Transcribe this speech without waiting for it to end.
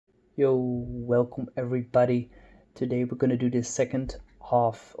Yo, welcome everybody. Today we're gonna do the second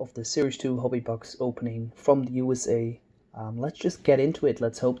half of the Series 2 hobby box opening from the USA. Let's just get into it.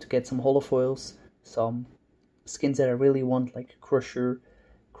 Let's hope to get some holofoils, some skins that I really want, like Crusher,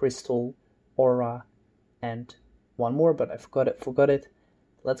 Crystal, Aura, and one more, but I forgot it.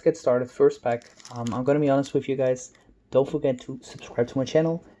 Let's get started. First pack. I'm gonna be honest with you guys. Don't forget to subscribe to my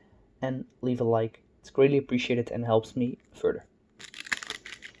channel and leave a like. It's greatly appreciated and helps me further.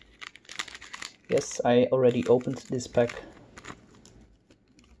 Yes, I already opened this pack.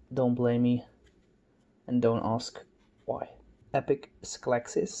 Don't blame me and don't ask why. Epic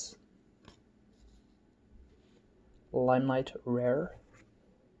Scalaxis, Limelight Rare,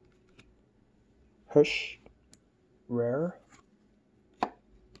 Hush Rare,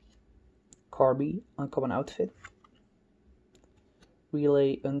 Carby Uncommon Outfit,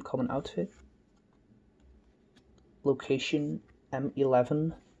 Relay Uncommon Outfit, Location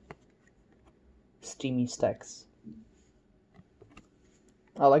M11, Steamy Stacks.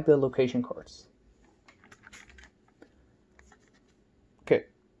 I like the location cards. Okay,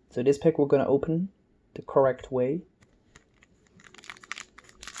 so this pack we're gonna open the correct way.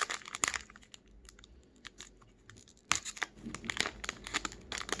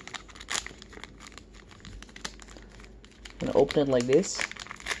 I'm gonna open it like this.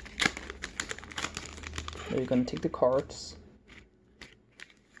 Then we're gonna take the cards.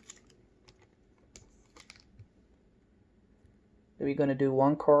 Then we're gonna do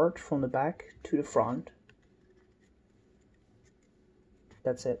one card from the back to the front.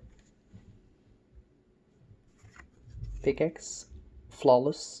 That's it. Pickaxe,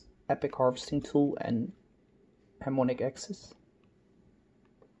 Flawless, Epic Harvesting Tool, and Harmonic Axis.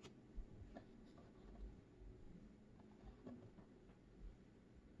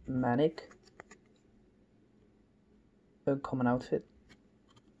 Manic, Uncommon Outfit.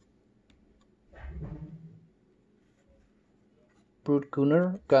 Brute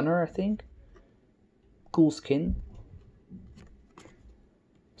Gunner, I think. Cool skin.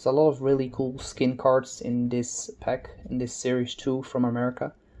 There's a lot of really cool skin cards in this pack, in this Series 2 from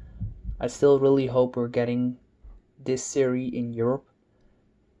America. I still really hope we're getting this series in Europe.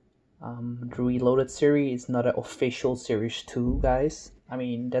 The Reloaded series is not an official Series 2, guys. I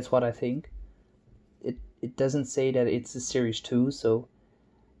mean, that's what I think. It doesn't say that it's a Series 2, so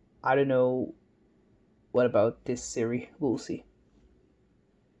I don't know what about this series. We'll see.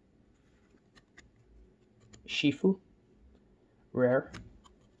 Shifu, Rare.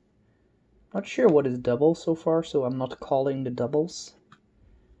 Not sure what is double so far, so I'm not calling the doubles.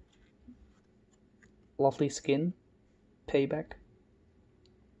 Lovely skin, Payback.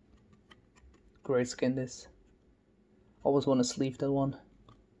 Great skin this. Always want to sleeve that one.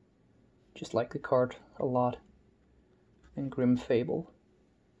 Just like the card a lot. And Grim Fable.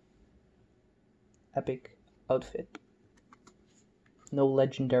 Epic Outfit. No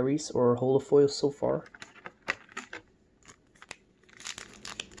legendaries or holofoils so far.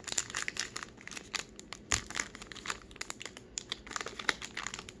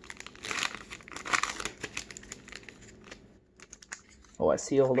 Oh, I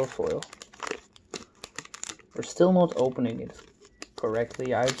see a holofoil. We're still not opening it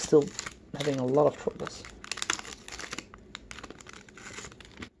correctly. I'm still having a lot of troubles.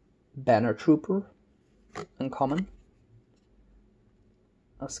 Banner Trooper, Uncommon.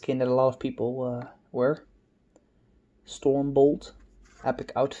 A skin that a lot of people wear. Stormbolt,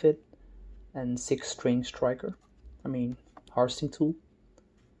 Epic Outfit, and 6-string Striker. I mean, Harvesting Tool.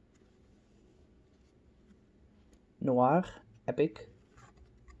 Noir, Epic.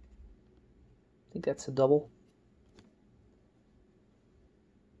 I think that's a double.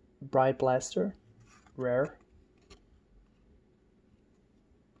 Bright Blaster, Rare.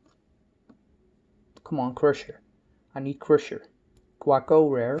 Come on, Crusher. I need Crusher. Quacko,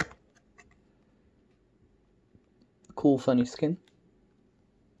 Rare. Cool funny skin.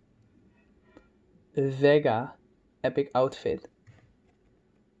 Vega, Epic Outfit.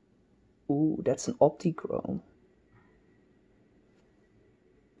 Ooh, that's an OPTICHROME.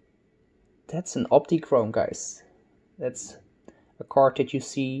 That's an OPTICHROME, guys. That's a card that you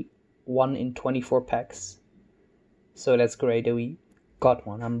see 1 in 24 packs. So that's great that we got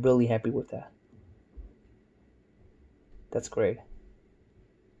one. I'm really happy with that. That's great.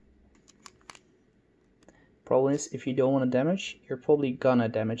 Problem is, if you don't want to damage, you're probably gonna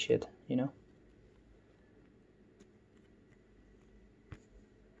damage it, you know?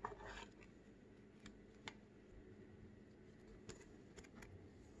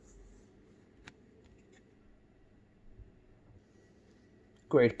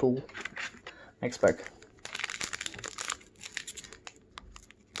 Great pool. Next pack.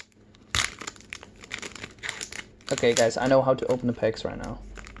 Okay guys, I know how to open the packs right now.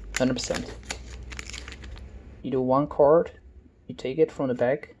 100%. You do one card, you take it from the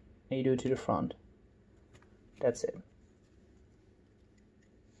back, and you do it to the front. That's it.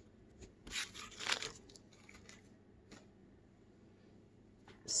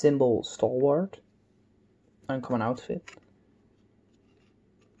 Symbol Stalwart. Uncommon outfit.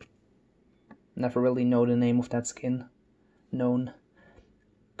 Never really know the name of that skin. Known.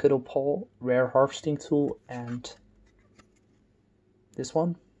 Cuddle Paw, rare harvesting tool, and this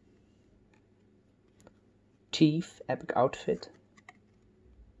one. Chief, epic outfit.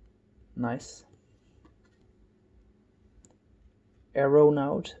 Nice.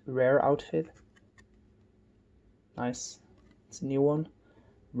 Aeronaut, rare outfit. Nice. It's a new one.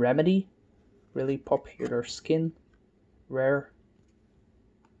 Remedy, really popular skin. Rare.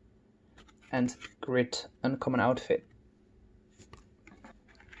 And Grit, uncommon outfit.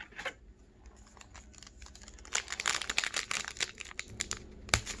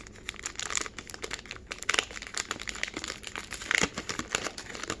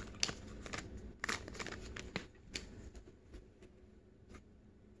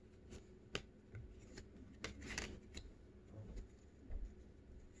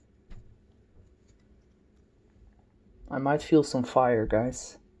 I might feel some fire,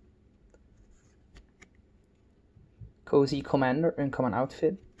 guys. Cozy Commander, uncommon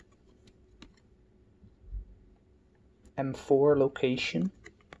outfit. M4 location.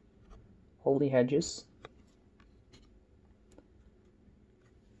 Holy Hedges.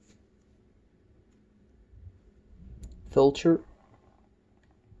 Vulture.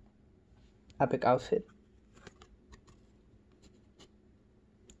 Epic outfit.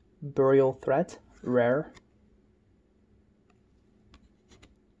 Burial Threat, rare.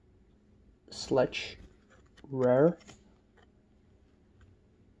 Sledge, rare.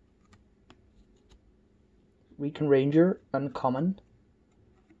 Recon Ranger, uncommon.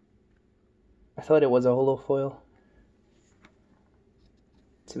 I thought it was a holo foil,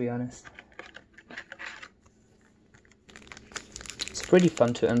 to be honest. It's pretty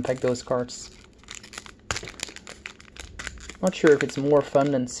fun to unpack those cards. Not sure if it's more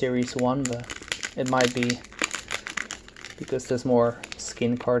fun than Series 1, but it might be, because there's more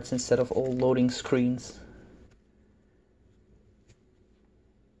skin cards instead of all loading screens.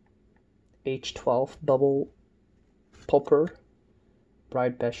 H12 Bubble Popper,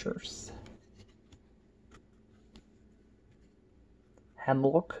 Bright Bashers.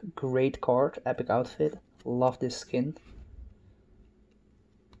 Hemlock, great card, epic outfit, love this skin.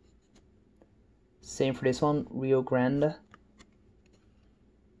 Same for this one, Rio Grande.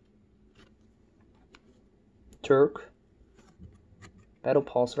 Turk, Battle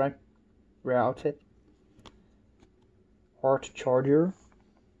Pulse, right? Rare outfit. Heart Charger.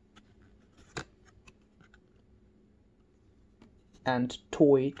 And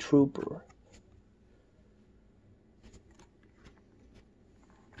Toy Trooper.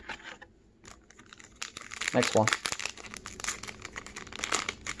 Next one. I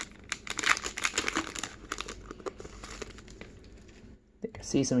think I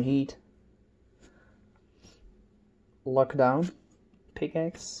see some heat. Lockdown,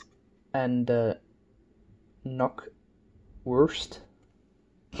 Pickaxe, and Knock Worst.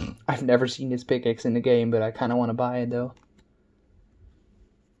 I've never seen this pickaxe in the game, but I kind of want to buy it though.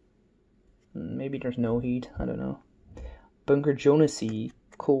 Maybe there's no heat, I don't know. Bunker Jonasy,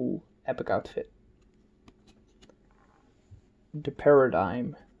 cool, epic outfit. The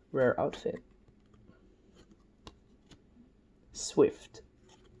Paradigm, rare outfit. Swift,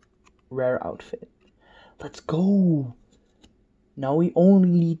 rare outfit. Let's go! Now we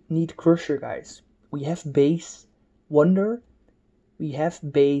only need Crusher, guys. We have base Wonder. We have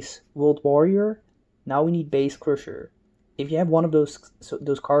base World Warrior. Now we need base Crusher. If you have one of those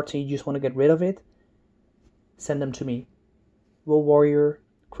cards and you just want to get rid of it, send them to me. World Warrior,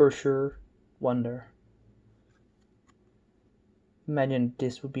 Crusher, Wonder. Imagine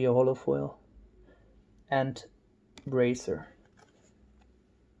this would be a holo foil. And Bracer.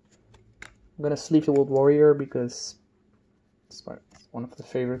 I'm gonna sleeve the World Warrior because it's one of the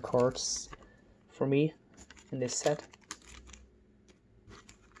favorite cards for me in this set.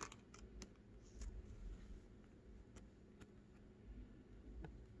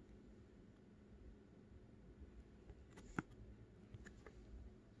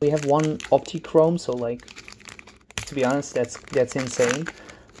 We have one OPTICHROME, so like, to be honest, that's insane.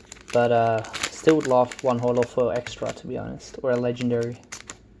 But still would love one holo foil extra, to be honest, or a legendary.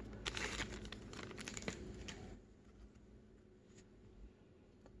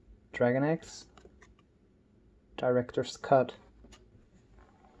 Dragon Axe, Director's Cut,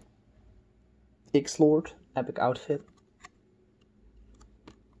 X-Lord, Epic Outfit.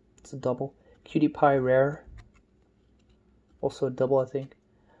 It's a double. Cutie Pie rare. Also a double, I think.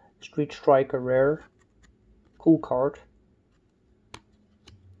 Street Striker rare. Cool card.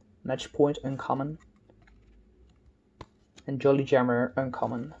 Match Point uncommon. And Jolly Jammer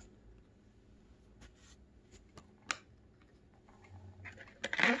uncommon.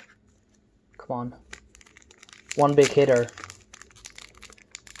 Come on. One big hitter.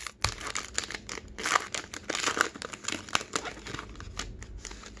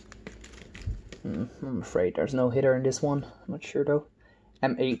 I'm afraid there's no hitter in this one. I'm not sure though.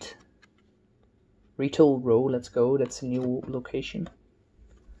 M8. Retail Row, let's go. That's a new location.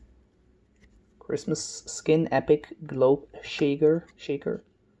 Christmas Skin Epic Globe Shaker.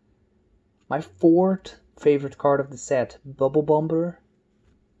 My fourth favorite card of the set. Bubble Bomber.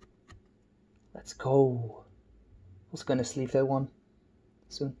 Let's go. I was gonna sleeve that one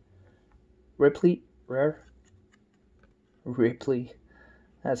soon. Ripley, rare. Ripley.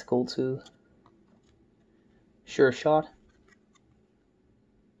 That's cool too. Sure Shot.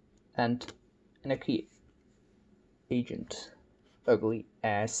 And Anarchy Agent. Ugly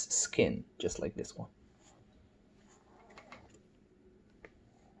ass skin, just like this one.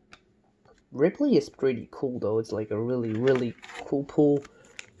 Ripley is pretty cool though. It's like a really cool pull.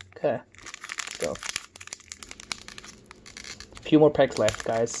 Okay, let's go. A few more packs left,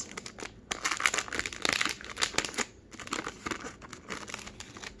 guys.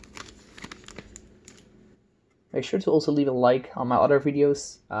 Make sure to also leave a like on my other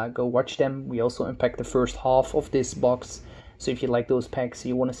videos. Go watch them. We also unpacked the first half of this box. So if you like those packs,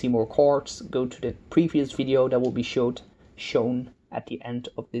 you want to see more cards, go to the previous video that will be shown at the end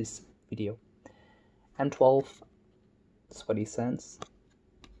of this video. M12, Sweaty Sands.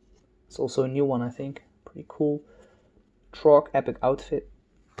 It's also a new one, I think. Pretty cool. Trog Epic Outfit.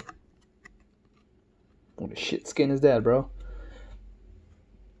 What the shit skin is that, bro?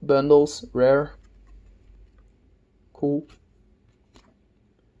 Bundles, rare. Cool.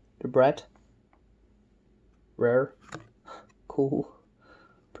 The Bread. Rare. Cool.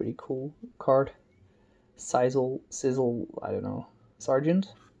 Pretty cool card. Sizzle, I don't know. Sergeant.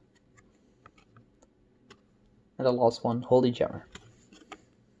 And the last one, Holy Jammer.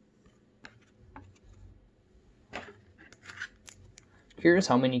 Here's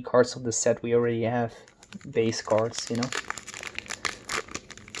how many cards of the set we already have. Base cards, you know.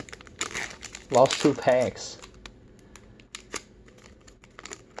 Last 2 packs.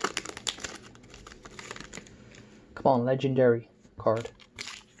 Come on, legendary card.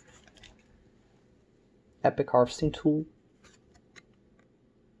 Epic Harvesting Tool.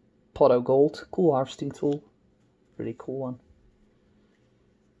 Pot of Gold, cool harvesting tool. Pretty cool one.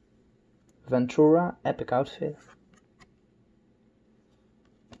 Ventura, Epic Outfit.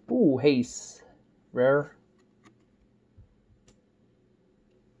 Ooh, Haze, rare.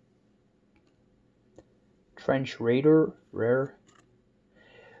 Trench Raider, rare.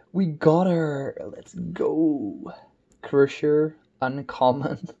 We got her, let's go. Crusher,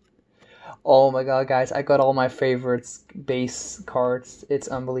 uncommon. Oh my god, guys, I got all my favorites base cards. It's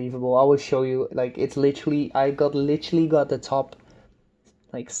unbelievable. I will show you, like, it's literally, I literally got the top,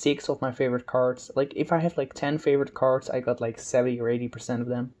 like, 6 of my favorite cards. Like, if I have, like, 10 favorite cards, I got, like, 70 or 80% of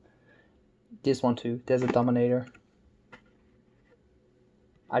them. This one too, Desert Dominator.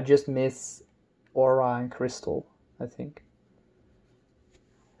 I just miss Aura and Crystal, I think.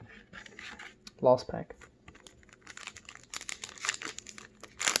 Last pack.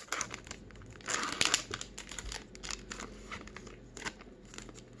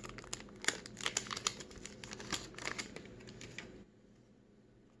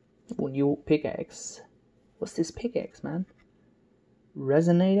 Oh, new pickaxe. What's this pickaxe, man?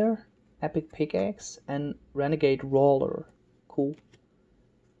 Resonator, Epic Pickaxe, and Renegade Roller. Cool.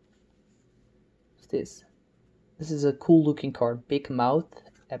 What's this? This is a cool looking card. Big Mouth,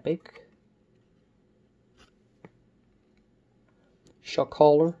 Epic. Shock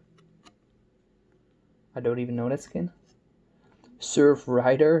Collar. I don't even know that skin. Surf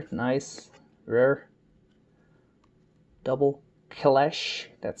Rider, nice, rare. Double Clash,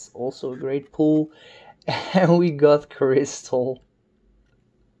 that's also a great pull. And we got Crystal.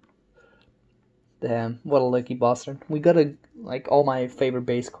 Damn, what a lucky bastard. We got like all my favorite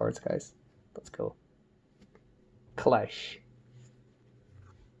base cards, guys. Let's go. Clash.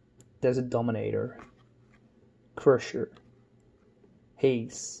 Desert Dominator. Crusher.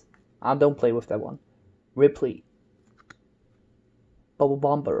 Haze. I don't play with that one. Ripley. Bubble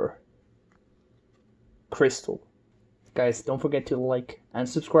Bomber. Crystal. Guys, don't forget to like and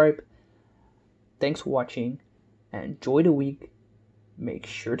subscribe. Thanks for watching and enjoy the week. Make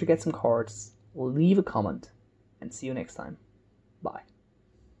sure to get some cards leave a comment, and see you next time. Bye.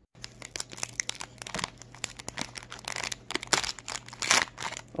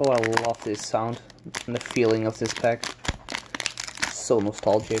 Oh, I love this sound and the feeling of this pack. It's so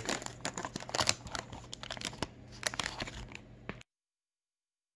nostalgic.